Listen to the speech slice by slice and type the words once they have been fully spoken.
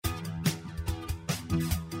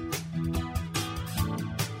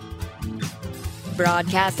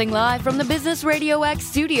Broadcasting live from the Business Radio X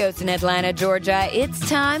studios in Atlanta, Georgia, it's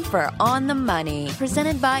time for On the Money,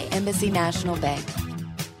 presented by Embassy National Bank.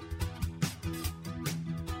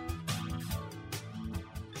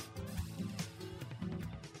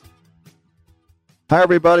 Hi,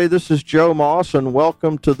 everybody. This is Joe Moss, and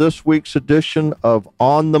welcome to this week's edition of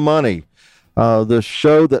On the Money, the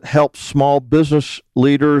show that helps small business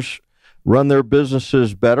leaders run their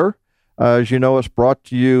businesses better. As you know, it's brought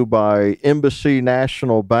to you by Embassy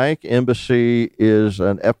National Bank. Embassy is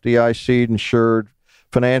an FDIC-insured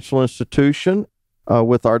financial institution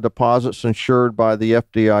with our deposits insured by the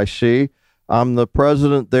FDIC. I'm the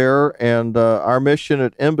president there, and our mission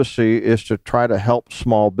at Embassy is to try to help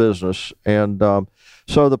small business. And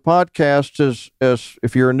so the podcast is,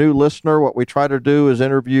 if you're a new listener, what we try to do is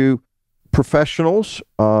interview professionals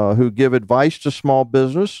who give advice to small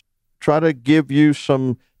business, try to give you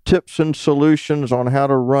some tips and solutions on how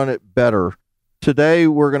to run it better. Today,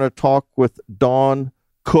 we're going to talk with Dawn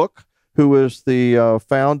Cook, who is the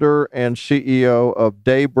founder and CEO of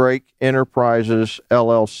Daybreak Enterprises,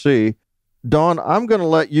 LLC. Dawn, I'm going to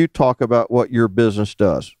let you talk about what your business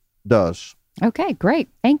does. Okay, great.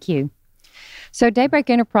 Thank you. So Daybreak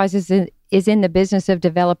Enterprises is in the business of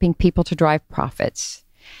developing people to drive profits.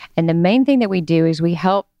 And the main thing that we do is we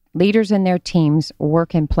help leaders and their teams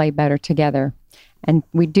work and play better together. And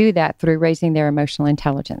we do that through raising their emotional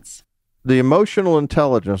intelligence. The emotional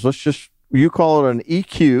intelligence, you call it an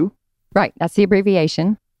EQ. Right, that's the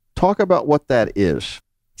abbreviation. Talk about what that is.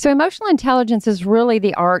 So emotional intelligence is really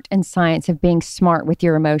the art and science of being smart with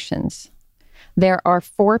your emotions. There are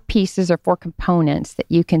 4 pieces or 4 components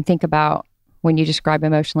that you can think about when you describe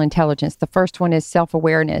emotional intelligence. The first one is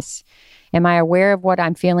self-awareness. Am I aware of what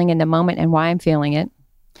I'm feeling in the moment and why I'm feeling it?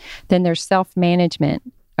 Then there's self-management.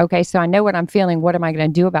 Okay, so I know what I'm feeling. What am I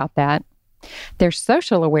going to do about that? There's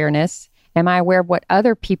social awareness. Am I aware of what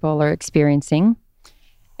other people are experiencing?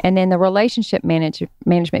 And then the relationship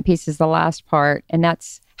management piece is the last part. And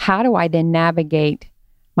that's how do I then navigate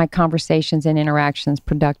my conversations and interactions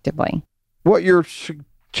productively? What you're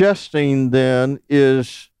suggesting then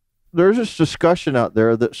is there's this discussion out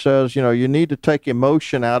there that says, you need to take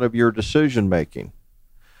emotion out of your decision making.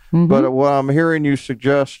 Mm-hmm. But what I'm hearing you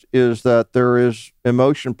suggest is that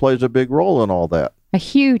emotion plays a big role in all that. A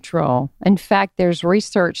huge role. In fact, there's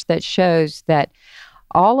research that shows that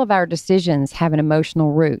all of our decisions have an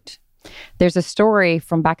emotional root. There's a story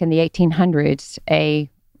from back in the 1800s, a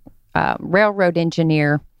railroad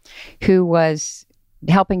engineer who was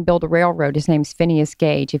helping build a railroad. His name's Phineas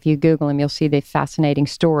Gage. If you Google him, you'll see the fascinating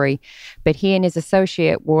story. But he and his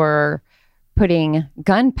associate were putting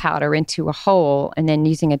gunpowder into a hole and then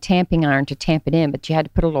using a tamping iron to tamp it in. But you had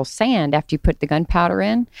to put a little sand after you put the gunpowder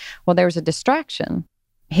in. Well, there was a distraction.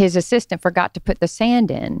 His assistant forgot to put the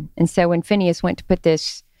sand in. And so when Phineas went to put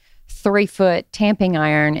this 3-foot tamping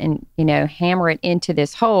iron and, hammer it into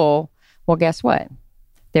this hole, well, guess what?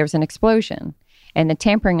 There was an explosion. And the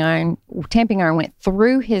tamping iron went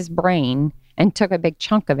through his brain and took a big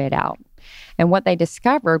chunk of it out. And what they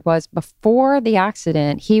discovered was before the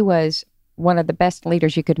accident, he was one of the best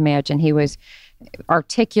leaders you could imagine. He was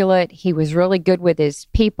articulate. He was really good with his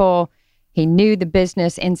people. He knew the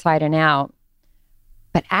business inside and out.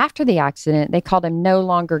 But after the accident, they called him no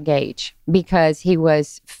longer Gage because he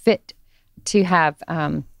was fit to have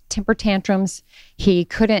temper tantrums. He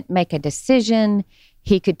couldn't make a decision.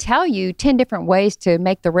 He could tell you 10 different ways to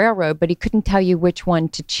make the railroad, but he couldn't tell you which one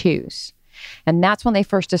to choose. And that's when they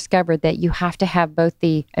first discovered that you have to have both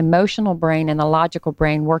the emotional brain and the logical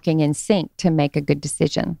brain working in sync to make a good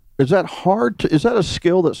decision. Is that a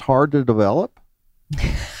skill that's hard to develop?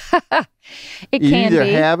 It can be. You either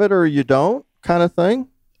have it or you don't, kind of thing?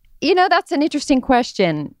 That's an interesting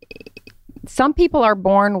question. Some people are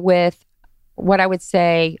born with what I would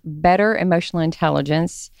say better emotional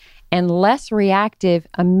intelligence and less reactive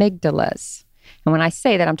amygdalas. And when I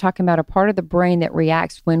say that, I'm talking about a part of the brain that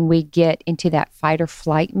reacts when we get into that fight or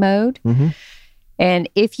flight mode. Mm-hmm. And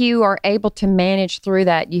if you are able to manage through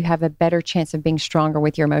that, you have a better chance of being stronger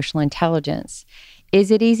with your emotional intelligence. Is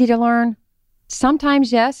it easy to learn?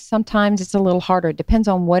 Sometimes yes, sometimes it's a little harder. It depends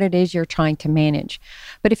on what it is you're trying to manage.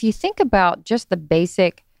 But if you think about just the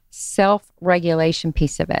basic self-regulation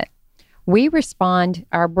piece of it,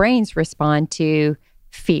 our brains respond to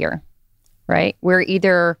fear, right? We're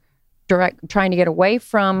either trying to get away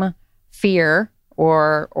from fear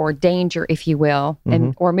or danger, if you will,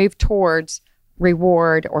 or move towards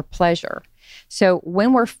reward or pleasure. So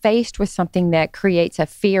when we're faced with something that creates a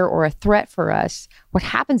fear or a threat for us, what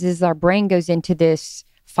happens is our brain goes into this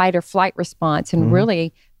fight or flight response. And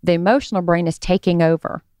really, the emotional brain is taking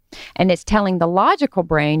over. And it's telling the logical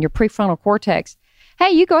brain, your prefrontal cortex, hey,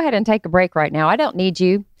 you go ahead and take a break right now. I don't need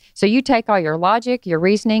you. So you take all your logic, your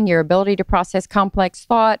reasoning, your ability to process complex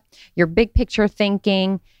thought, your big picture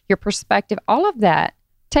thinking, your perspective, all of that.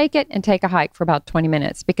 Take it and take a hike for about 20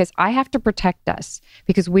 minutes because I have to protect us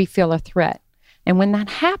because we feel a threat. And when that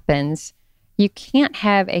happens, you can't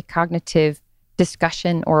have a cognitive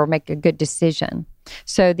discussion or make a good decision.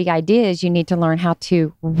 So the idea is you need to learn how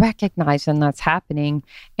to recognize when that's happening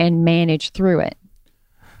and manage through it.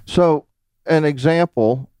 So an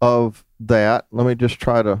example of that, let me just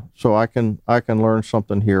try to, so I can learn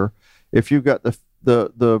something here. If you've got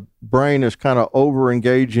the brain is kind of over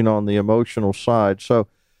engaging on the emotional side. So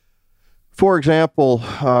for example,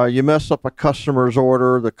 you mess up a customer's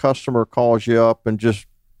order, the customer calls you up and just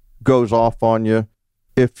goes off on you.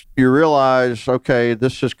 If you realize, okay,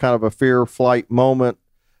 this is kind of a fear flight moment,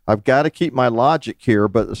 I've got to keep my logic here,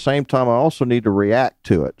 but at the same time, I also need to react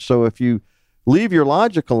to it. So if you leave your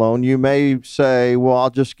logic alone, you may say, well, I'll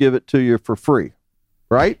just give it to you for free,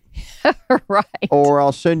 right? Right. Or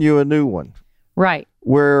I'll send you a new one. Right.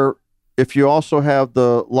 Where if you also have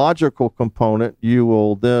the logical component, you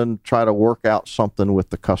will then try to work out something with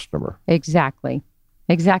the customer. Exactly.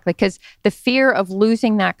 Because the fear of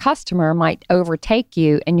losing that customer might overtake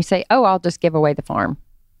you and you say, oh, I'll just give away the farm.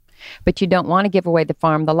 But you don't want to give away the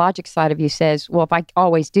farm. The logic side of you says, well, if I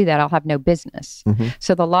always do that, I'll have no business. Mm-hmm.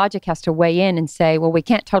 So the logic has to weigh in and say, well, we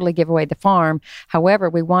can't totally give away the farm. However,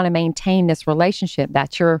 we want to maintain this relationship.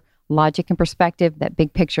 That's your logic and perspective, that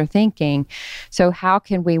big picture thinking. So how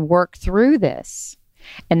can we work through this?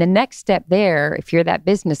 And the next step there, if you're that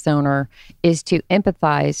business owner, is to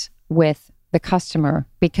empathize with the customer,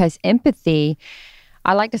 because empathy,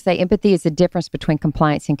 I like to say empathy is the difference between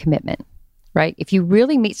compliance and commitment, right? If you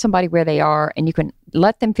really meet somebody where they are and you can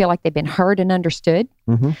let them feel like they've been heard and understood,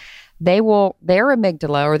 mm-hmm. their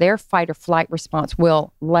amygdala or their fight or flight response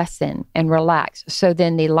will lessen and relax. So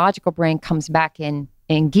then the logical brain comes back in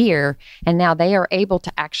gear, and now they are able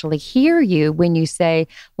to actually hear you when you say,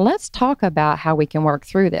 let's talk about how we can work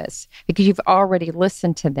through this, because you've already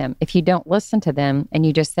listened to them. If you don't listen to them and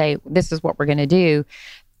you just say, this is what we're going to do,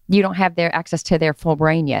 you don't have their access to their full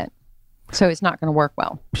brain yet. So it's not going to work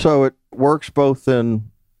well. So it works both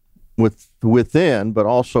within, but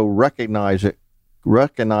also recognizing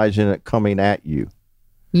it coming at you.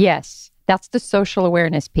 Yes. That's the social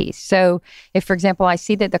awareness piece. So if, for example, I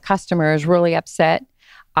see that the customer is really upset,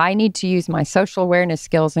 I need to use my social awareness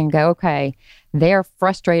skills and go, okay, they're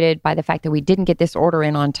frustrated by the fact that we didn't get this order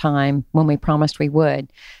in on time when we promised we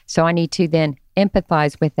would. So I need to then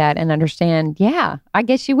empathize with that and understand, yeah, I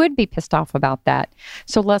guess you would be pissed off about that.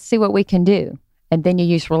 So let's see what we can do. And then you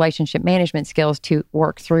use relationship management skills to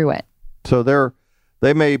work through it. So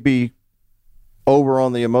they may be over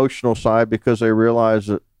on the emotional side because they realize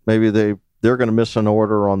that maybe they're going to miss an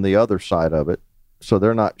order on the other side of it. So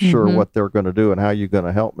they're not sure mm-hmm. what they're going to do and how you're going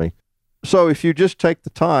to help me. So if you just take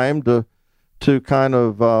the time to kind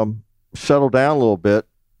of settle down a little bit,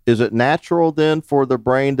 is it natural then for the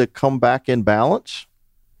brain to come back in balance?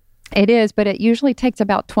 It is, but it usually takes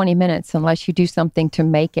about 20 minutes unless you do something to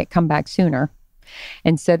make it come back sooner.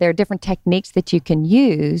 And so there are different techniques that you can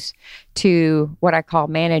use to what I call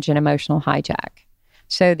manage an emotional hijack.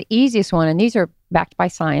 So the easiest one, and these are backed by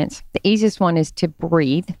science, the easiest one is to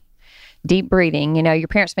breathe. Deep breathing. You know, your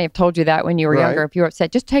parents may have told you that when you were younger. If you were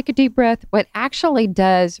upset, just take a deep breath. What actually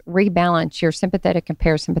does rebalance your sympathetic and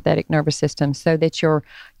parasympathetic nervous system so that your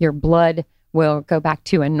blood will go back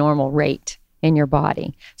to a normal rate in your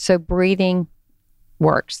body. So breathing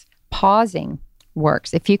works. Pausing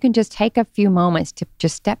works. If you can just take a few moments to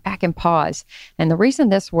just step back and pause. And the reason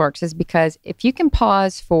this works is because if you can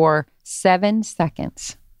pause for 7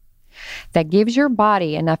 seconds, that gives your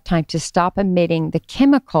body enough time to stop emitting the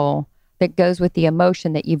chemical that goes with the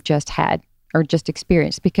emotion that you've just had or just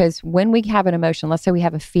experienced. Because when we have an emotion, let's say we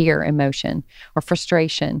have a fear emotion or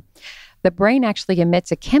frustration, the brain actually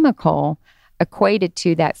emits a chemical equated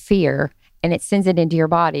to that fear, and it sends it into your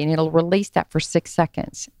body, and it'll release that for 6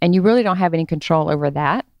 seconds. And you really don't have any control over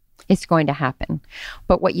that. It's going to happen.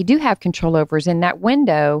 But what you do have control over is in that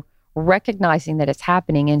window, recognizing that it's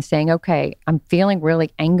happening and saying, okay, I'm feeling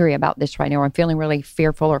really angry about this right now, or I'm feeling really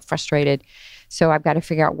fearful or frustrated. So I've got to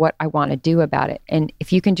figure out what I want to do about it. And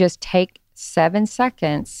if you can just take 7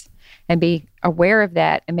 seconds and be aware of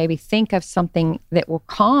that and maybe think of something that will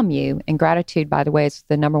calm you. And gratitude, by the way, is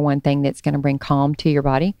the number one thing that's going to bring calm to your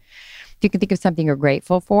body. If you can think of something you're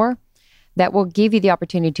grateful for, that will give you the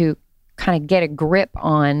opportunity to kind of get a grip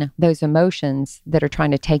on those emotions that are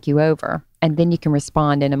trying to take you over. And then you can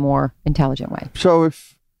respond in a more intelligent way. So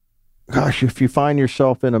if gosh, if you find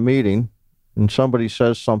yourself in a meeting and somebody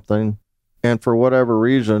says something and for whatever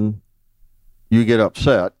reason you get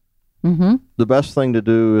upset, the best thing to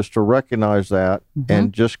do is to recognize that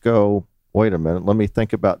and just go, wait a minute, let me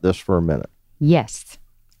think about this for a minute. Yes.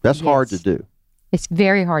 That's hard to do. It's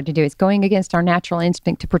very hard to do. It's going against our natural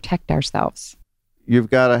instinct to protect ourselves. You've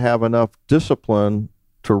got to have enough discipline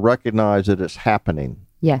to recognize that it's happening.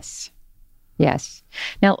 Yes. Yes.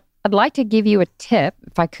 Now, I'd like to give you a tip,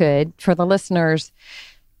 if I could, for the listeners.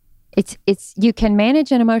 It's you can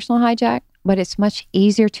manage an emotional hijack, but it's much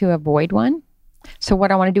easier to avoid one. So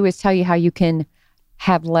what I want to do is tell you how you can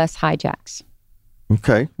have less hijacks.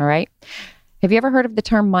 Okay. All right. Have you ever heard of the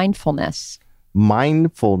term mindfulness?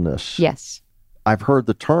 Mindfulness. Yes. I've heard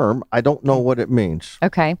the term. I don't know what it means.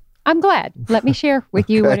 Okay. I'm glad. Let me share with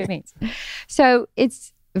you what it means. So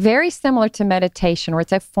it's very similar to meditation, or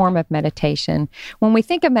it's a form of meditation. When we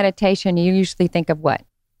think of meditation, you usually think of what?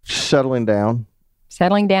 Settling down.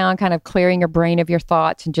 Settling down, kind of clearing your brain of your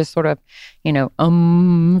thoughts and just sort of,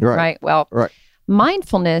 right? Well,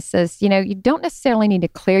 mindfulness is, you don't necessarily need to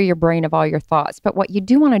clear your brain of all your thoughts, but what you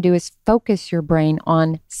do want to do is focus your brain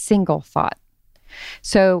on single thought.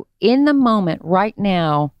 So in the moment, right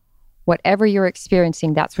now, whatever you're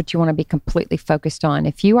experiencing, that's what you want to be completely focused on.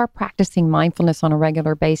 If you are practicing mindfulness on a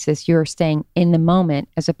regular basis, you're staying in the moment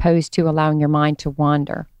as opposed to allowing your mind to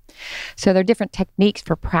wander. So there are different techniques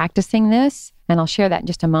for practicing this, and I'll share that in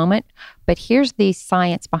just a moment. But here's the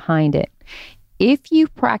science behind it. If you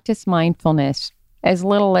practice mindfulness as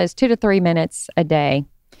little as 2 to 3 minutes a day,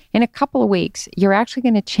 in a couple of weeks, you're actually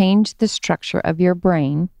going to change the structure of your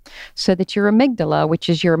brain so that your amygdala, which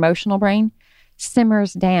is your emotional brain,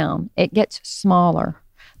 simmers down. It gets smaller.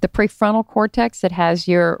 The prefrontal cortex that has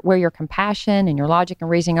where your compassion and your logic and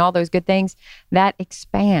reasoning, all those good things, that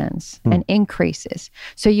expands and increases.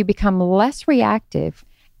 So you become less reactive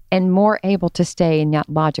and more able to stay in that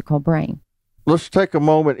logical brain. Let's take a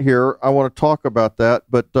moment here. I want to talk about that,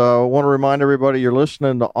 but I want to remind everybody you're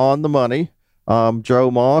listening to On the Money. I'm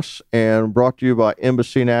Joe Moss, and brought to you by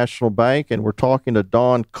Embassy National Bank, and we're talking to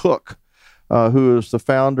Don Cook, who is the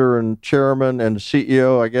founder and chairman and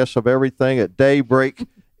CEO, I guess, of everything at Daybreak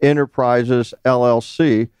Enterprises,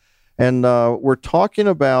 LLC. And we're talking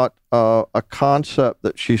about a concept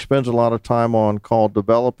that she spends a lot of time on called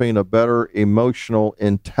developing a better emotional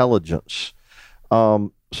intelligence.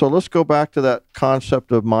 So let's go back to that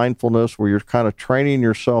concept of mindfulness where you're kind of training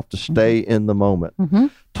yourself to stay in the moment.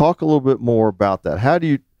 Talk a little bit more about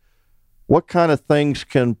that. What kind of things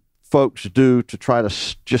can folks do to try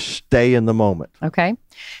to just stay in the moment? Okay.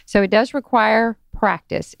 So it does require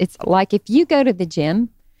practice. It's like if you go to the gym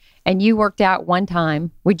and you worked out one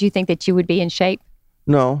time, would you think that you would be in shape?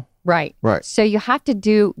 No. Right. So you have to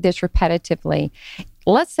do this repetitively.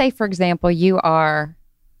 Let's say, for example, you are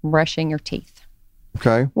brushing your teeth.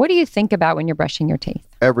 Okay. What do you think about when you're brushing your teeth?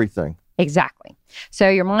 Everything. Exactly. So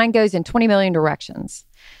your mind goes in 20 million directions.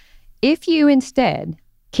 If you instead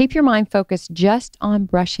keep your mind focused just on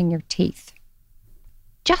brushing your teeth,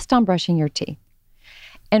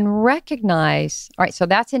 and recognize, all right, so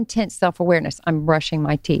that's intense self-awareness. I'm brushing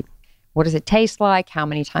my teeth. What does it taste like? How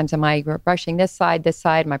many times am I brushing this side?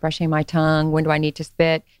 Am I brushing my tongue? When do I need to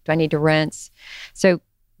spit? Do I need to rinse? So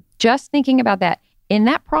just thinking about that. In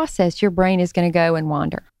that process, your brain is going to go and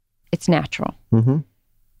wander. It's natural.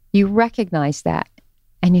 You recognize that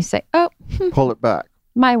and you say, oh, pull it back.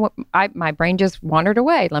 My brain just wandered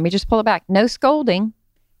away. Let me just pull it back. No scolding,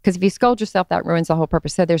 because if you scold yourself, that ruins the whole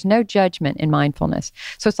purpose. So there's no judgment in mindfulness.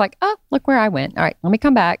 So it's like, oh, look where I went. All right, let me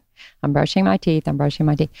come back. I'm brushing my teeth.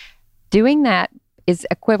 Doing that is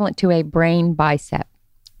equivalent to a brain bicep,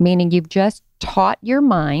 meaning you've just taught your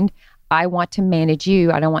mind, I want to manage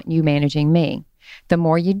you. I don't want you managing me. The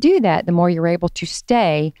more you do that, the more you're able to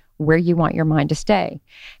stay where you want your mind to stay.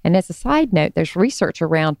 And as a side note, there's research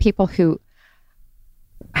around people who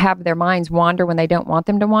have their minds wander when they don't want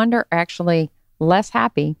them to wander are actually less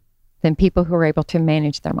happy than people who are able to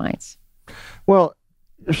manage their minds. Well,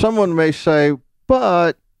 someone may say,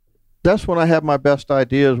 but that's when I have my best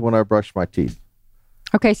ideas, when I brush my teeth.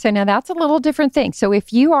 Okay, so now that's a little different thing. So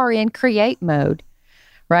if you are in create mode,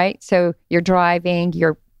 right? So you're driving,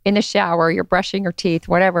 you're in the shower, you're brushing your teeth,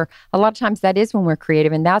 whatever. A lot of times that is when we're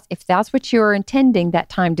creative. And if that's what you're intending that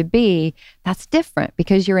time to be, that's different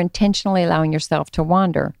because you're intentionally allowing yourself to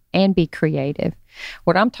wander and be creative.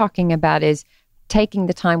 What I'm talking about is taking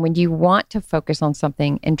the time when you want to focus on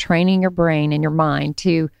something and training your brain and your mind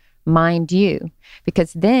to mind you.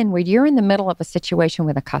 Because then when you're in the middle of a situation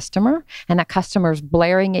with a customer and that customer's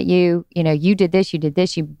blaring at you, you did this, you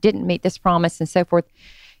didn't meet this promise and so forth,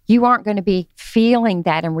 you aren't going to be feeling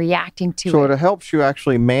that and reacting to So it. it helps you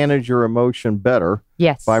actually manage your emotion better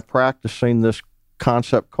Yes. by practicing this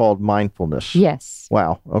concept called mindfulness. Yes.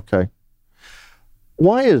 Wow. Okay.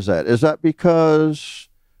 Why is that? Is that because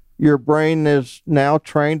your brain is now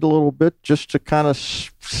trained a little bit just to kind of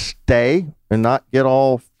stay and not get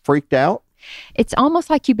all freaked out? It's almost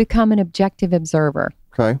like you become an objective observer,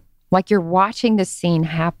 Okay. like you're watching the scene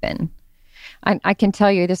happen. I can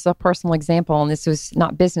tell you, this is a personal example, and this was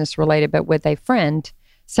not business related, but with a friend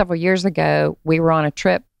several years ago, we were on a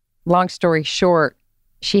trip. Long story short,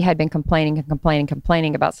 she had been complaining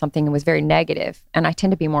about something and was very negative. And I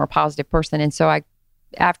tend to be more a positive person. And so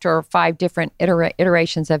after 5 different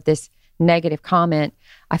iterations of this negative comment,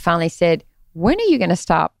 I finally said, when are you going to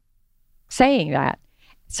stop saying that?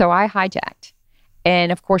 So I hijacked.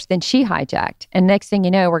 And of course, then she hijacked. And next thing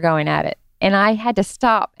you know, we're going at it. And I had to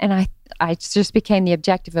stop. And I just became the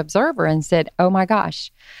objective observer and said, oh my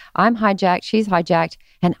gosh, I'm hijacked, she's hijacked,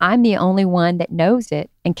 and I'm the only one that knows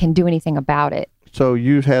it and can do anything about it. So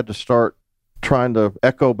you had to start trying to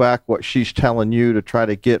echo back what she's telling you to try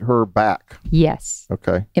to get her back. Yes.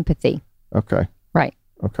 Okay. Empathy. Okay. Right.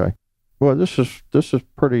 Okay. Well, this is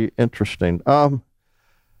pretty interesting. The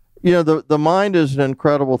mind is an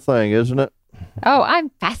incredible thing, isn't it? Oh, I'm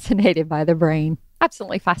fascinated by the brain.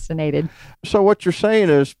 Absolutely fascinated. So what you're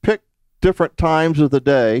saying is pick different times of the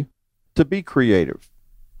day to be creative.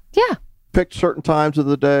 Yeah. Pick certain times of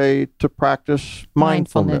the day to practice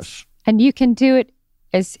mindfulness. And you can do it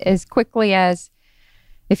as quickly as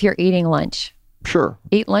if you're eating lunch. Sure.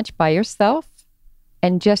 Eat lunch by yourself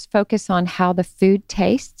and just focus on how the food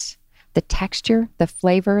tastes, the texture, the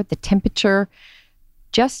flavor, the temperature.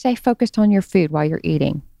 Just stay focused on your food while you're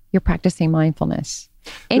eating. You're practicing mindfulness.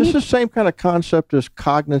 This is the same kind of concept as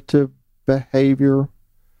cognitive behavior.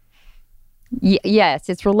 Yes,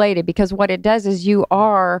 it's related, because what it does is you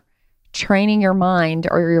are training your mind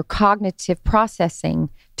or your cognitive processing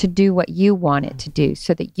to do what you want it to do,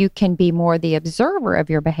 so that you can be more the observer of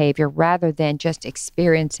your behavior rather than just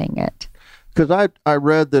experiencing it. Because I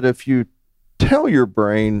read that if you tell your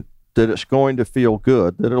brain that it's going to feel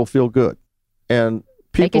good, that it'll feel good. And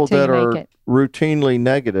people that are routinely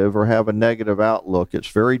negative or have a negative outlook, it's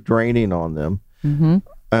very draining on them. Mm-hmm.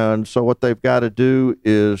 And so what they've got to do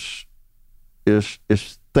is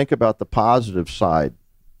think about the positive side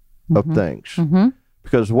of things. Mm-hmm.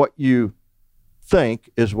 Because what you think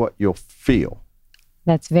is what you'll feel.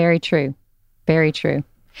 That's very true. Very true.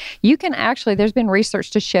 You can actually, there's been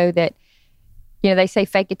research to show that, they say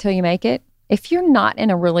fake it till you make it. If you're not in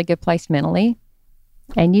a really good place mentally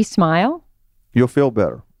and you smile, you'll feel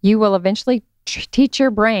better. You will eventually teach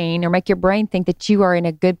your brain or make your brain think that you are in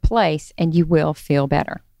a good place, and you will feel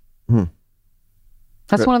better.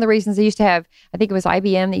 That's one of the reasons they used to have, I think it was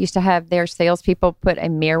IBM that used to have their salespeople put a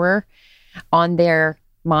mirror on their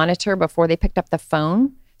monitor before they picked up the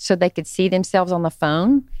phone so they could see themselves on the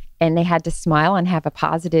phone, and they had to smile and have a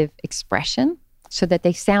positive expression so that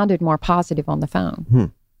they sounded more positive on the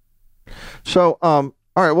phone. So, all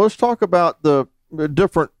right, well, let's talk about the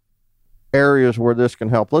different areas where this can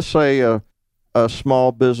help. Let's say a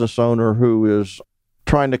small business owner who is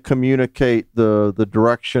trying to communicate the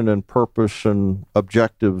direction and purpose and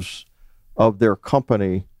objectives of their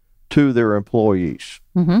company to their employees.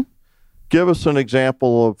 Mm-hmm. Give us an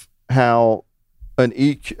example of how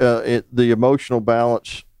the emotional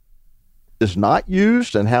balance is not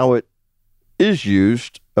used and how it is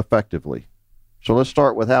used effectively. So let's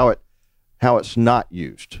start with how it's not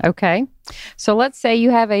used. Okay. So let's say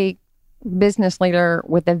you have a business leader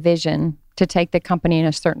with a vision to take the company in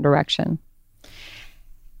a certain direction.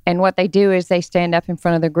 And what they do is they stand up in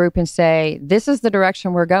front of the group and say, this is the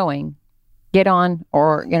direction we're going. Get on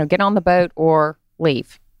the boat or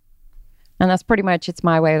leave. And that's pretty much, it's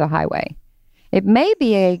my way or the highway. It may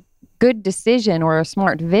be a good decision or a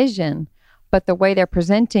smart vision, but the way they're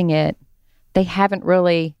presenting it, they haven't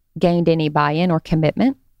really gained any buy-in or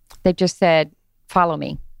commitment. They've just said, follow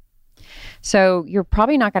me. So you're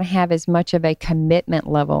probably not going to have as much of a commitment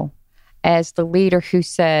level as the leader who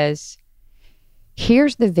says,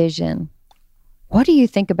 here's the vision. What do you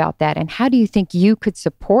think about that? And how do you think you could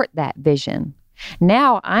support that vision?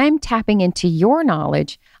 Now I'm tapping into your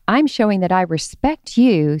knowledge. I'm showing that I respect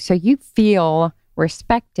you, so you feel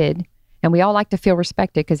respected. And we all like to feel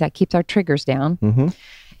respected because that keeps our triggers down. Mm-hmm.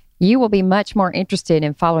 You will be much more interested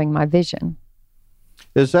in following my vision.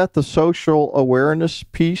 Is that the social awareness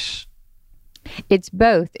piece? It's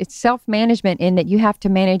both. It's self-management in that you have to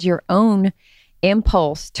manage your own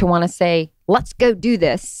impulse to want to say, let's go do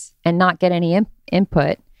this, and not get any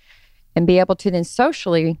input. and be able to then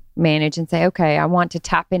socially manage and say, okay, I want to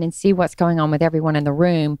tap in and see what's going on with everyone in the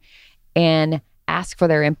room and ask for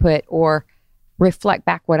their input or reflect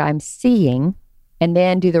back what I'm seeing, and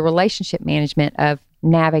then do the relationship management of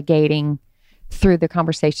navigating through the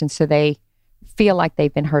conversation so they feel like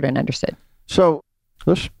they've been heard and understood. So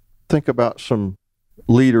let's think about some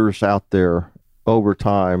leaders out there over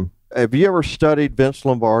time. Have you ever studied Vince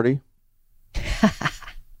Lombardi?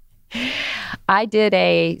 I did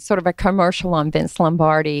a sort of a commercial on Vince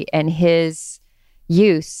Lombardi and his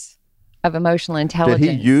use of emotional intelligence.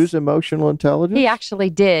 Did he use emotional intelligence? He actually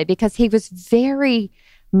did, because he was very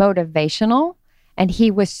motivational and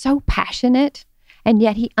he was so passionate, and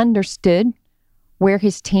yet he understood where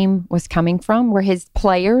his team was coming from, where his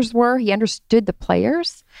players were. He understood the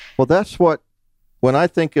players. Well, that's what, when I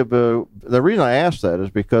think of the reason I ask that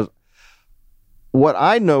is because what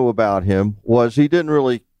I know about him was he didn't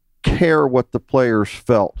really care what the players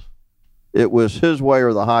felt. It was his way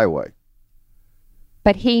or the highway.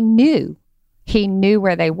 But he knew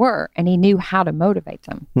where they were, and he knew how to motivate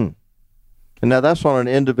them. And now that's on an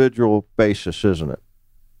individual basis, isn't it?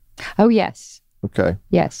 Oh, yes. Okay.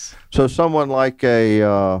 Yes. So someone like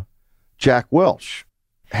a Jack Welch,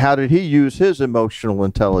 how did he use his emotional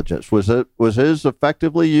intelligence? Was his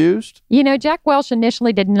effectively used? You know, Jack Welch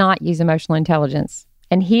initially did not use emotional intelligence.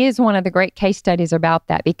 And he is one of the great case studies about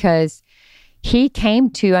that, because he came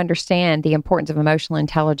to understand the importance of emotional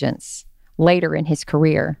intelligence later in his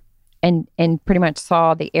career, and pretty much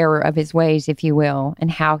saw the error of his ways, if you will,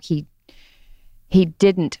 and how he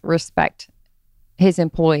didn't respect his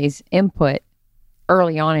employees' input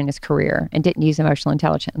early on in his career and didn't use emotional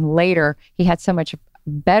intelligence. And later, he had so much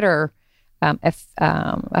better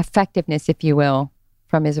effectiveness, if you will,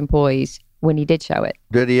 from his employees when he did show it.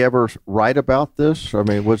 Did he ever write about this? I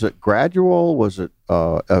mean, was it gradual? Was it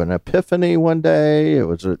an epiphany one day?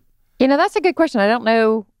 Was it? You know, that's a good question. I don't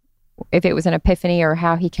know if it was an epiphany or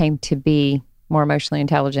how he came to be more emotionally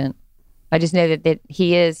intelligent. I just know that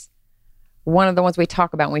he is one of the ones we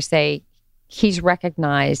talk about when we say he's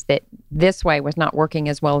recognized that this way was not working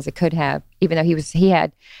as well as it could have, even though he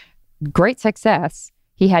had great success.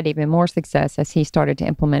 He had even more success as he started to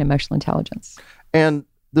implement emotional intelligence. And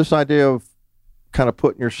this idea of kind of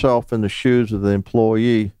putting yourself in the shoes of the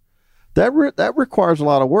employee, that requires a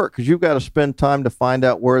lot of work, because you've got to spend time to find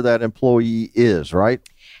out where that employee is, right?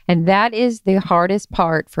 And that is the hardest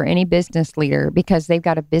part for any business leader, because they've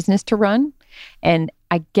got a business to run. And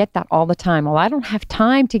I get that all the time. Well, I don't have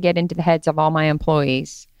time to get into the heads of all my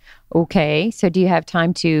employees. Okay, so do you have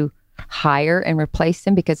time to hire and replace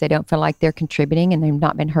them because they don't feel like they're contributing and they've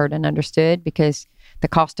not been heard and understood? Because the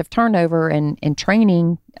cost of turnover and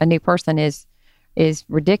training a new person is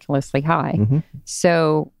ridiculously high. Mm-hmm.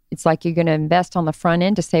 So it's like you're going to invest on the front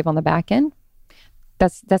end to save on the back end.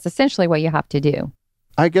 That's essentially what you have to do.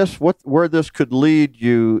 I guess where this could lead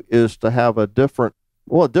you is to have a different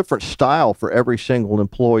style for every single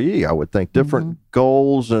employee. I would think different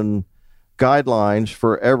goals and guidelines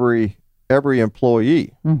for every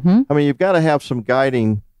employee. Mm-hmm. I mean, you've got to have some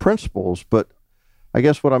guiding principles, but I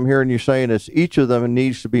guess what I'm hearing you saying is each of them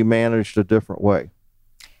needs to be managed a different way.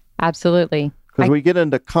 Absolutely. Because we get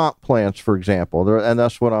into comp plans, for example, and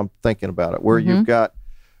that's what I'm thinking about it, where you've got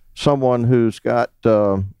someone who's got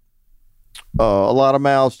a lot of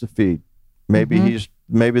mouths to feed. Maybe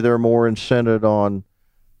maybe they're more incented on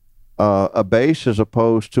a base as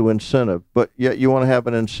opposed to incentive, but yet you want to have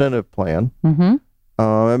an incentive plan.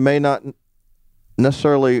 It may not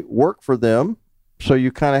necessarily work for them, so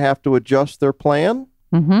you kind of have to adjust their plan,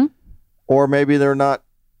 or maybe they're not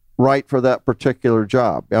right for that particular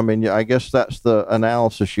job. I mean, I guess that's the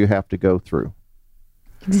analysis you have to go through.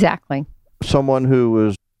 Exactly. Someone who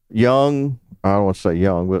is young, I don't want to say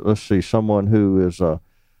young, but let's see, someone who is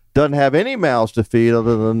doesn't have any mouths to feed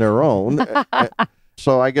other than their own.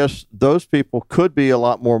 So I guess those people could be a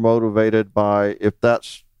lot more motivated by, if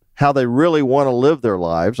that's how they really want to live their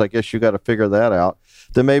lives, I guess you got to figure that out,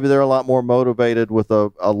 then maybe they're a lot more motivated with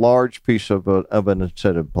a large piece of an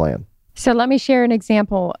incentive plan. So let me share an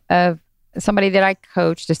example of somebody that I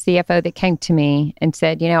coached, a CFO that came to me and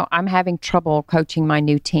said, I'm having trouble coaching my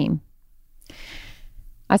new team.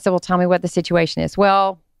 I said, well, tell me what the situation is.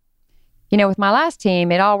 Well, with my last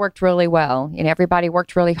team, it all worked really well. Everybody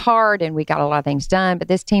worked really hard and we got a lot of things done, but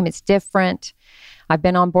this team, it's different. I've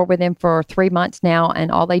been on board with them for 3 months now,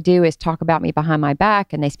 and all they do is talk about me behind my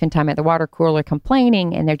back, and they spend time at the water cooler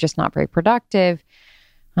complaining, and they're just not very productive.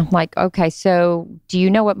 I'm like, okay, so do you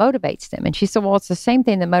know what motivates them? And she said, well, it's the same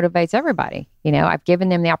thing that motivates everybody. I've given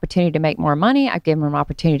them the opportunity to make more money. I've given them an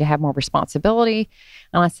opportunity to have more responsibility.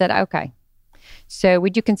 And I said, okay. So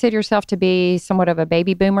would you consider yourself to be somewhat of a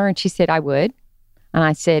baby boomer? And she said, I would. And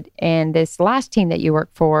I said, and this last team that you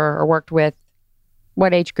worked for or worked with,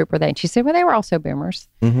 what age group were they? And she said, well, they were also boomers.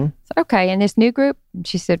 Mm-hmm. I said, okay. And this new group? And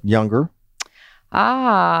she said, Younger.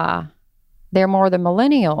 They're more the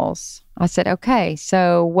millennials. I said, okay,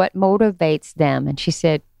 so what motivates them? And she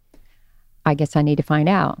said, I guess I need to find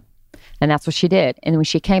out. And that's what she did. And when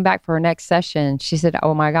she came back for her next session, she said,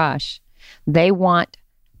 oh my gosh, they want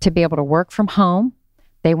to be able to work from home.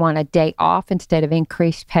 They want a day off instead of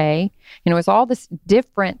increased pay. It's all this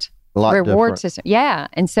different reward system. Yeah.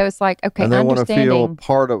 And so it's like, okay, and they want to feel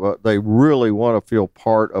part of they really want to feel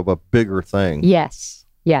part of a bigger thing. Yes.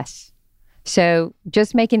 Yes. So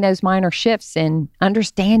just making those minor shifts and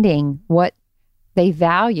understanding what they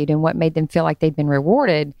valued and what made them feel like they'd been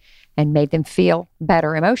rewarded and made them feel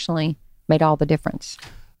better emotionally made all the difference.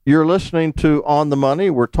 You're listening to On the Money.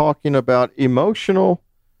 We're talking about emotional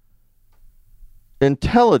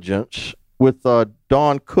intelligence with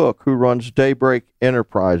Dawn Cook, who runs Daybreak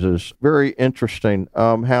Enterprises. Very interesting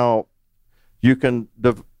how you can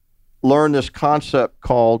learn this concept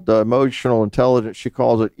called emotional intelligence. She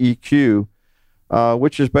calls it EQ,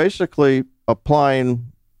 which is basically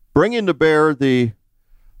bringing to bear the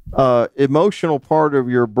emotional part of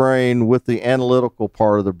your brain with the analytical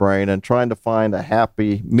part of the brain and trying to find a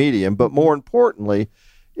happy medium. But more importantly,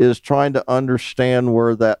 is trying to understand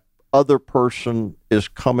where that other person is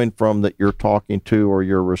coming from that you're talking to or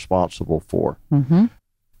you're responsible for. Mm-hmm.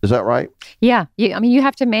 Is that right? Yeah. You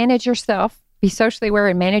have to manage yourself, be socially aware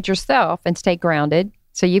and manage yourself and stay grounded.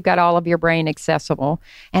 So you've got all of your brain accessible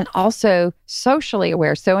and also socially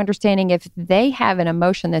aware. So understanding if they have an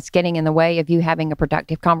emotion that's getting in the way of you having a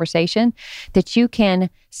productive conversation, that you can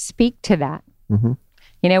speak to that. Mm-hmm.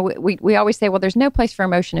 We always say, well, there's no place for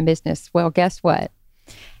emotion in business. Well, guess what?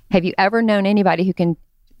 Have you ever known anybody who can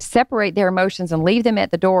separate their emotions and leave them at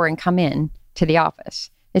the door and come in to the office?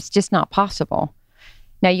 It's just not possible.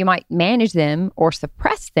 Now, you might manage them or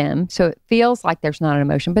suppress them so it feels like there's not an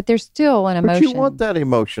emotion, but there's still an emotion. But you want that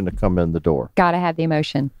emotion to come in the door. Got to have the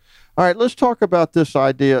emotion. All right, let's talk about this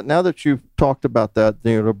idea. Now that you've talked about that,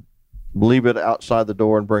 to leave it outside the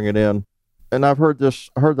door and bring it in. And I've heard the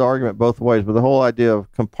argument both ways, but the whole idea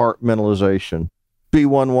of compartmentalization. Be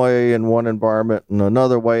one way in one environment and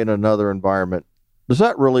another way in another environment. Does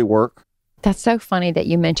that really work? That's so funny that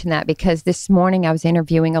you mentioned that, because this morning I was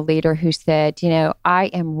interviewing a leader who said, I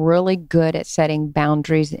am really good at setting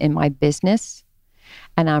boundaries in my business,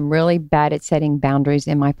 and I'm really bad at setting boundaries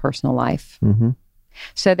in my personal life. Mm-hmm.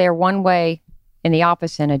 So they're one way in the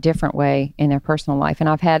office and a different way in their personal life. And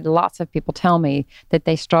I've had lots of people tell me that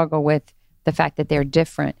they struggle with the fact that they're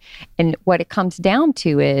different. And what it comes down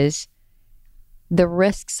to is the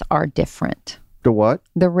risks are different. The what?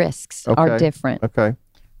 The risks are different. Okay.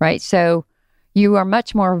 Right? So you are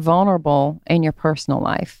much more vulnerable in your personal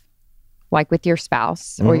life, like with your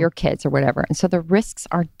spouse or your kids or whatever. And so the risks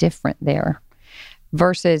are different there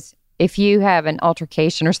versus if you have an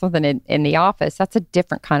altercation or something in the office, that's a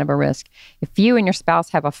different kind of a risk. If you and your spouse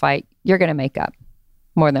have a fight, you're going to make up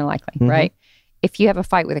more than likely, right? If you have a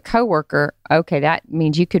fight with a coworker, okay, that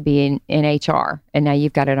means you could be in HR and now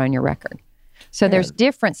you've got it on your record. So there's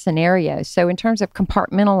different scenarios. So in terms of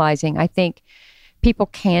compartmentalizing, I think people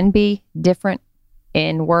can be different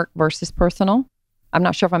in work versus personal. I'm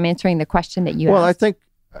not sure if I'm answering the question that you asked. Well, I think,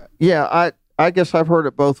 I guess I've heard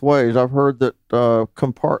it both ways. I've heard that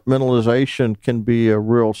compartmentalization can be a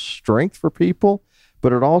real strength for people,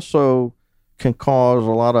 but it also can cause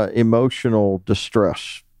a lot of emotional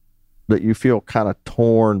distress, that you feel kind of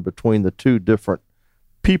torn between the two different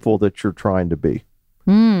people that you're trying to be.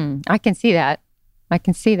 I can see that.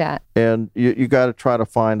 And you got to try to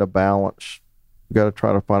find a balance.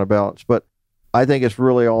 But I think it's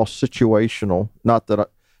really all situational. Not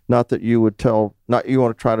that you would you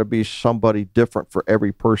want to try to be somebody different for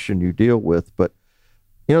every person you deal with. But,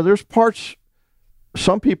 there's parts,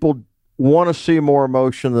 some people want to see more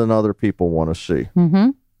emotion than other people want to see. Mm-hmm.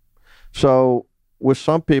 So with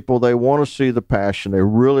some people, they want to see the passion. They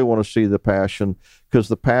really want to see the passion because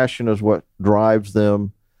the passion is what drives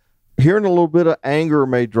them. Hearing a little bit of anger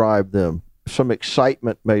may drive them. Some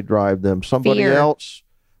excitement may drive them. Somebody else,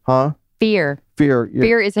 huh? Fear. Yeah.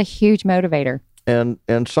 Fear is a huge motivator. And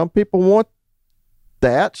some people want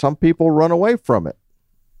that. Some people run away from it.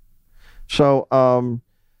 So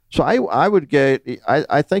I would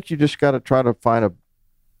I think you just got to try to find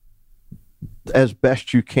as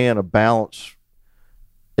best you can, a balance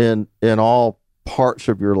in all parts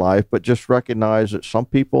of your life, but just recognize that some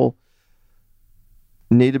people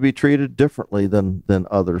need to be treated differently than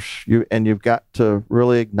others. You've got to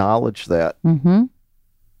really acknowledge that. Mm-hmm.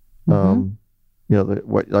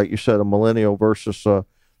 like you said, a millennial versus a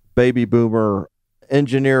baby boomer,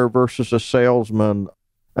 engineer versus a salesman,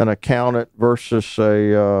 an accountant versus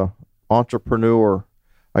a entrepreneur.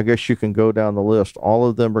 I guess you can go down the list. All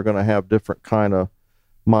of them are going to have different kind of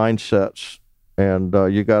mindsets, and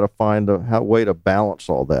you got to find a way to balance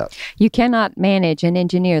all that. You cannot manage an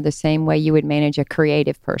engineer the same way you would manage a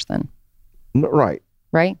creative person. Right.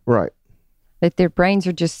 Right? Right. That their brains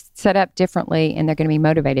are just set up differently, and they're going to be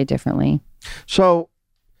motivated differently. So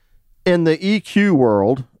in the EQ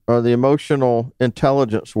world, or the emotional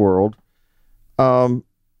intelligence world, talk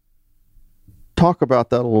about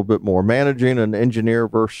that a little bit more. Managing an engineer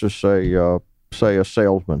versus say a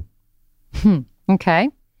salesman. Okay.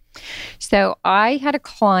 So I had a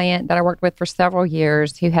client that I worked with for several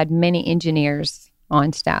years who had many engineers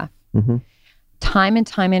on staff. Mm-hmm. Time and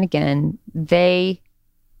time and again, they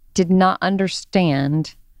did not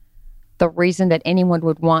understand the reason that anyone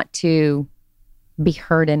would want to be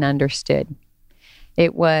heard and understood.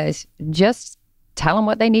 It was just tell them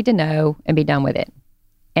what they need to know and be done with it.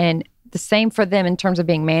 And the same for them in terms of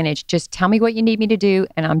being managed. Just tell me what you need me to do,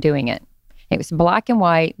 and I'm doing it. It was black and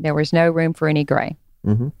white. There was no room for any gray.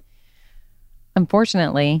 Mm-hmm.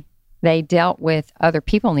 Unfortunately, they dealt with other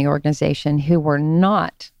people in the organization who were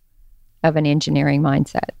not of an engineering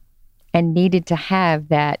mindset and needed to have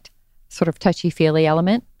that sort of touchy-feely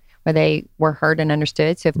element where they were heard and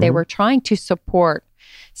understood. So if they were trying to support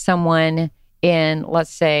someone in,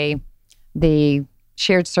 let's say, the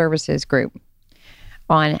shared services group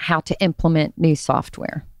on how to implement new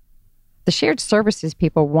software, the shared services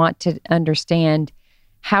people want to understand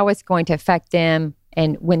how it's going to affect them.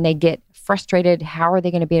 And when they get frustrated, how are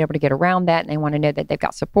they going to be able to get around that? And they want to know that they've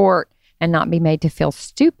got support and not be made to feel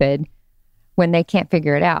stupid when they can't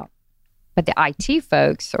figure it out. But the IT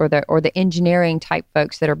folks or the engineering type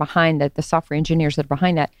folks that are behind that, the software engineers that are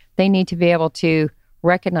behind that, they need to be able to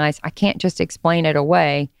recognize, I can't just explain it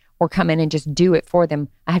away or come in and just do it for them.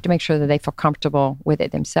 I have to make sure that they feel comfortable with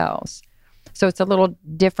it themselves. So it's a little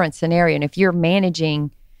different scenario. And if you're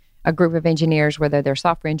managing a group of engineers, whether they're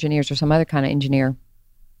software engineers or some other kind of engineer,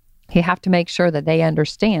 you have to make sure that they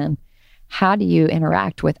understand how do you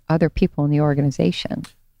interact with other people in the organization.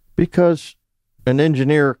 Because an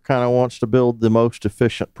engineer kind of wants to build the most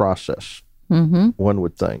efficient process, one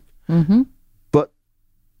would think. Mm-hmm. But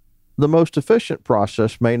the most efficient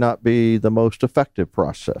process may not be the most effective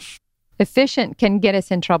process. Efficient can get us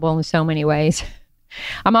in trouble in so many ways.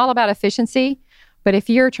 I'm all about efficiency, but if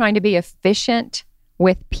you're trying to be efficient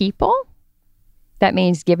with people, that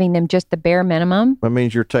means giving them just the bare minimum. That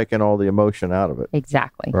means you're taking all the emotion out of it.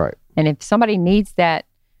 Exactly. Right. And if somebody needs that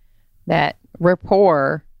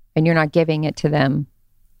rapport and you're not giving it to them,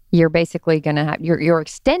 you're basically going to have, you're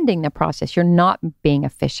extending the process. You're not being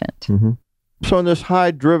efficient. Mm-hmm. So in this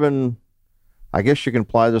high-driven, I guess you can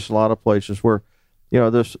apply this a lot of places where,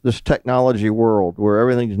 this technology world where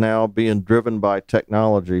everything's now being driven by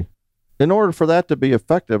technology. In order for that to be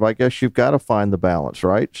effective, I guess you've got to find the balance,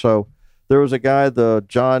 right? So there was a guy, the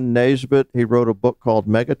John Naisbitt, he wrote a book called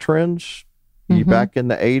Megatrends back in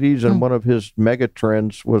the 80s, and one of his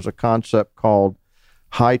megatrends was a concept called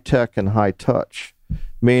high tech and high touch,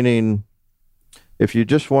 meaning if you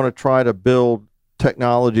just want to try to build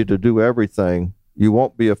technology to do everything, you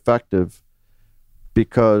won't be effective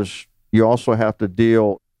because you also have to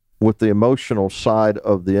deal with the emotional side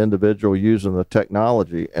of the individual using the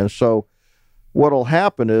technology. And so what will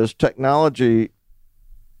happen is technology,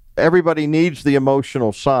 everybody needs the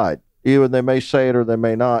emotional side. Either they may say it or they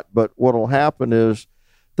may not, but what will happen is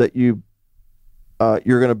that you're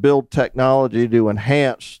going to build technology to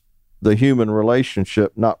enhance the human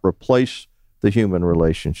relationship, not replace the human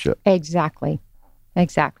relationship. Exactly.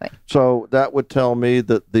 So that would tell me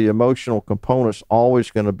that the emotional component's always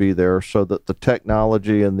going to be there, so that the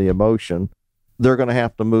technology and the emotion, they're going to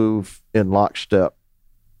have to move in lockstep,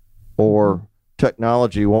 or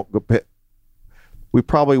technology won't go. We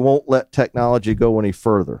probably won't let technology go any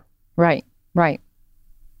further. Right.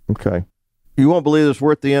 Okay. You won't believe this.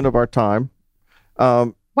 We're at the end of our time.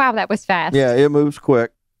 Wow, that was fast. Yeah, it moves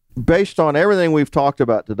quick. Based on everything we've talked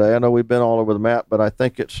about today, I know we've been all over the map, but I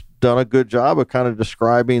think it's done a good job of kind of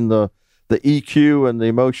describing the EQ and the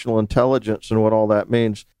emotional intelligence and what all that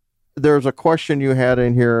means. There's a question you had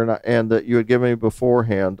in here and that you had given me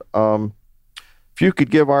beforehand. If you could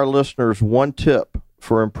give our listeners one tip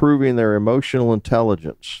for improving their emotional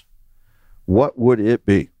intelligence, what would it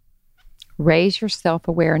be? Raise your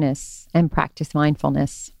self-awareness and practice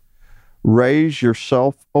mindfulness. Raise your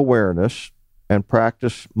self-awareness and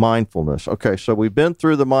practice mindfulness. Okay, so we've been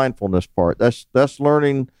through the mindfulness part. That's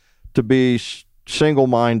learning to be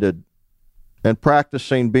single-minded and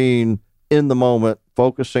practicing being in the moment,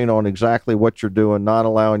 focusing on exactly what you're doing, not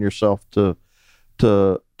allowing yourself to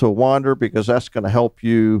wander, because that's going to help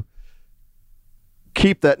you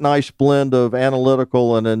keep that nice blend of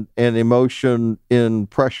analytical and emotion in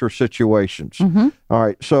pressure situations. Mm-hmm. All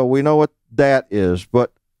right, so we know what that is,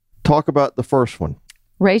 but talk about the first one.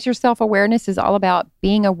 Raise your self-awareness is all about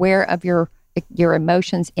being aware of your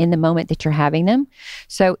emotions in the moment that you're having them.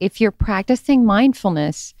 So if you're practicing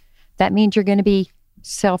mindfulness, that means you're going to be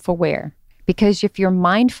self-aware, because if you're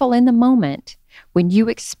mindful in the moment, when you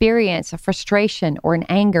experience a frustration or an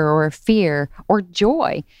anger or a fear or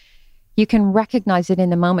joy, you can recognize it in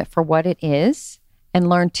the moment for what it is and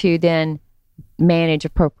learn to then manage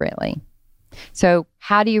appropriately. So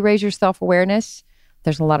how do you raise your self-awareness?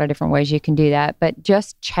 There's a lot of different ways you can do that, but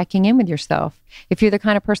just checking in with yourself. If you're the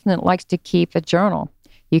kind of person that likes to keep a journal,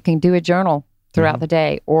 you can do a journal throughout the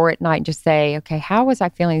day or at night. Just say, okay, how was I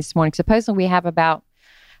feeling this morning? Supposedly we have about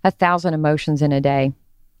 1,000 emotions in a day,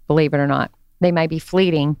 believe it or not. They may be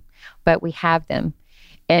fleeting, but we have them.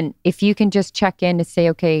 And if you can just check in to say,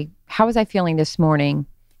 okay, how was I feeling this morning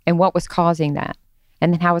and what was causing that?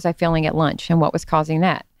 And then how was I feeling at lunch and what was causing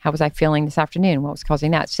that? How was I feeling this afternoon? What was causing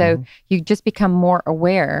that? So you just become more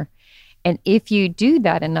aware. And if you do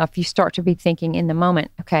that enough, you start to be thinking in the moment,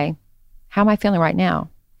 okay, how am I feeling right now?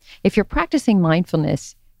 If you're practicing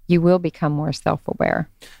mindfulness, you will become more self-aware.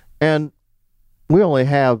 And we only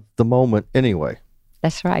have the moment anyway.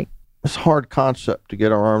 That's right. It's a hard concept to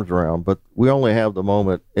get our arms around, but we only have the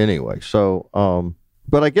moment anyway. So,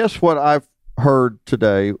 but I guess what I've heard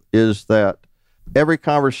today is that every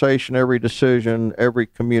conversation, every decision, every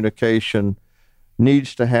communication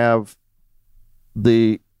needs to have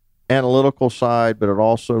the analytical side, but it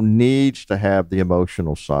also needs to have the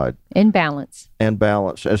emotional side. In balance. And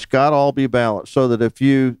balance. It's got to all be balanced, so that if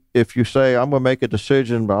you say, I'm going to make a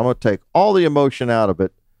decision, but I'm going to take all the emotion out of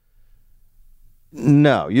it,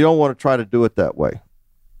 no, you don't want to try to do it that way.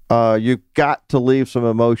 You've got to leave some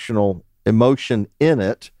emotion in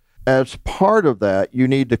it. As part of that, you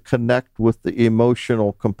need to connect with the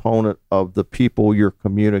emotional component of the people you're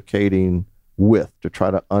communicating with to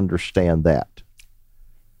try to understand that.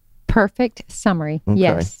 Perfect summary. Okay.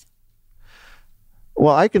 Yes.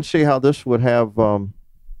 Well, I can see how this would have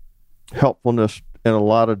helpfulness in a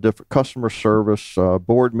lot of different customer service,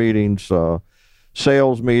 board meetings,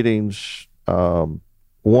 sales meetings,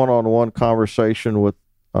 one-on-one conversation with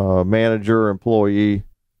manager, employee.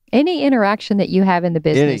 Any interaction that you have in the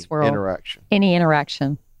business world. Any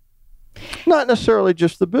interaction. Not necessarily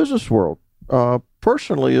just the business world,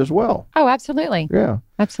 personally as well. Oh, absolutely. Yeah.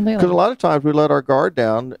 Absolutely. Because a lot of times we let our guard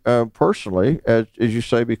down personally, as you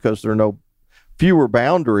say, because there are fewer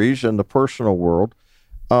boundaries in the personal world.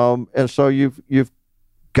 And so you've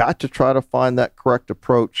got to try to find that correct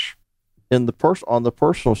approach on the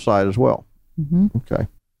personal side as well. Mm-hmm. Okay.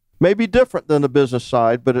 Maybe different than the business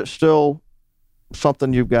side, but it's still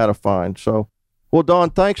something you've got to find. So, well, Dawn,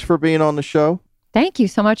 thanks for being on the show. Thank you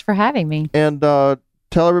so much for having me. And tell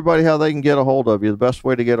everybody how they can get a hold of you, the best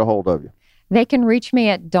way to get a hold of you. They can reach me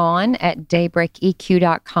at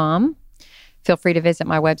dawn@daybreakeq.com. Feel free to visit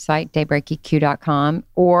my website, daybreakeq.com,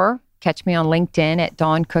 or catch me on LinkedIn at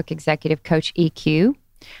Dawn Cook Executive Coach EQ,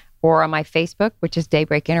 or on my Facebook, which is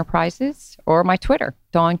Daybreak Enterprises, or my Twitter,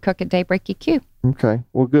 Dawn Cook at Daybreak EQ. Okay,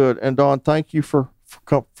 well, good. And Dawn, thank you for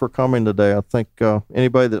coming today. I think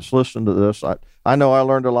anybody that's listened to this, I know I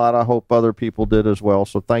learned a lot. I hope other people did as well.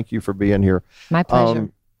 So thank you for being here. My pleasure.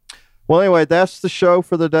 Well, anyway, that's the show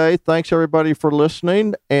for the day. Thanks, everybody, for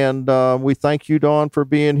listening. And we thank you, Dawn, for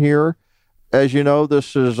being here. As you know,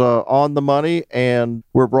 this is On the Money, and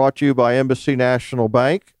we're brought to you by Embassy National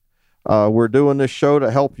Bank. We're doing this show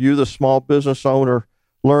to help you, the small business owner,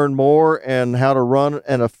 learn more and how to run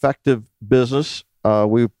an effective business.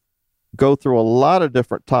 We go through a lot of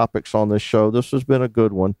different topics on this show. This has been a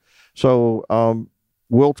good one. So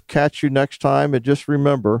we'll catch you next time. And just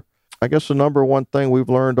remember, I guess the number one thing we've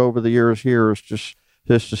learned over the years here is just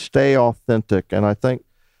to stay authentic. And I think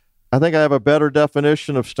I have a better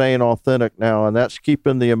definition of staying authentic now, and that's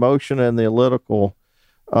keeping the emotion and the analytical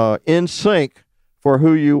in sync for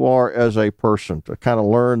who you are as a person, to kind of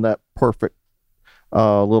learn that perfect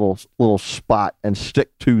little spot and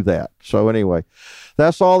stick to that. So anyway,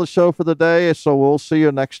 that's all the show for the day. So we'll see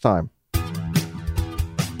you next time.